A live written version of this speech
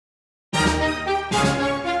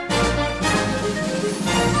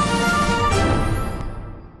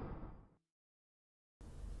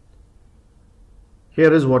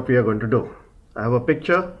Here is what we are going to do. I have a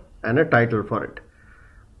picture and a title for it.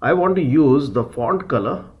 I want to use the font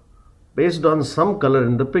color based on some color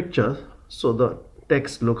in the picture so the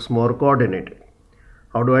text looks more coordinated.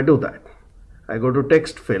 How do I do that? I go to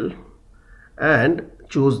text fill and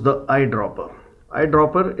choose the eyedropper.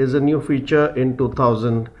 Eyedropper is a new feature in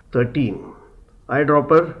 2013.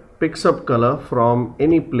 Eyedropper picks up color from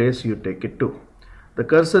any place you take it to. The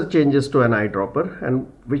cursor changes to an eyedropper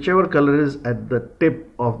and whichever color is at the tip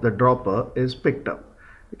of the dropper is picked up.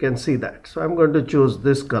 You can see that. So I'm going to choose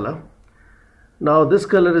this color. Now this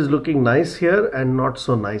color is looking nice here and not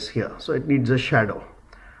so nice here. So it needs a shadow.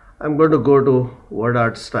 I'm going to go to Word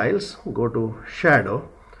Art Styles, go to Shadow,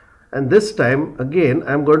 and this time again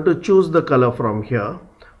I'm going to choose the color from here,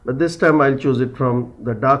 but this time I'll choose it from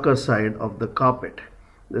the darker side of the carpet.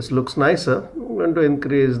 This looks nicer. I'm going to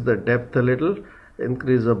increase the depth a little,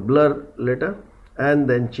 increase the blur later, and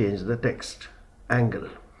then change the text angle.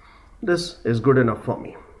 This is good enough for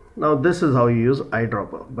me. Now this is how you use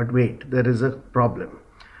eyedropper, but wait, there is a problem.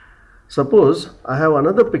 Suppose I have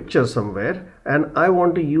another picture somewhere and I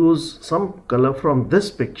want to use some color from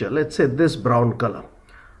this picture, let's say this brown color.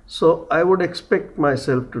 So I would expect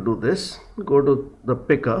myself to do this, go to the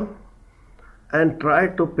picker and try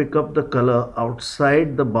to pick up the color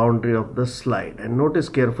outside the boundary of the slide, and notice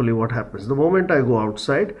carefully what happens. The moment I go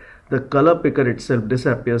outside, the color picker itself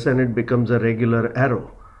disappears and it becomes a regular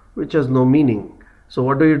arrow which has no meaning. So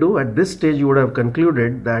what do? At this stage you would have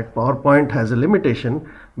concluded that PowerPoint has a limitation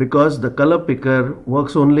because the color picker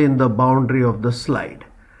works only in the boundary of the slide.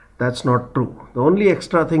 That's not true. The only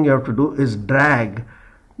extra thing you have to do is drag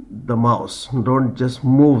the mouse. Don't just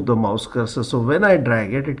move the mouse cursor. So when I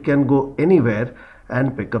drag it, it can go anywhere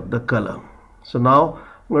and pick up the color. So now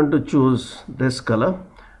I'm going to choose this color.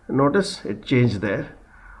 Notice it changed there.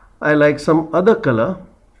 I like some other color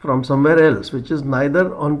from somewhere else which is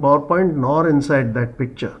neither on PowerPoint nor inside that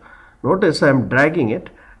picture. Notice I'm dragging it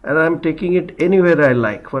and I'm taking it anywhere I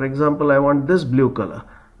like. For example, I want this blue color.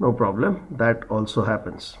 No problem, that also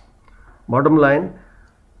happens. Bottom line,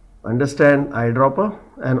 understand eyedropper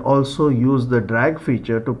and also use the drag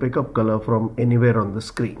feature to pick up color from anywhere on the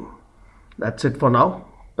screen. That's it for now.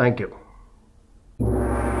 Thank you.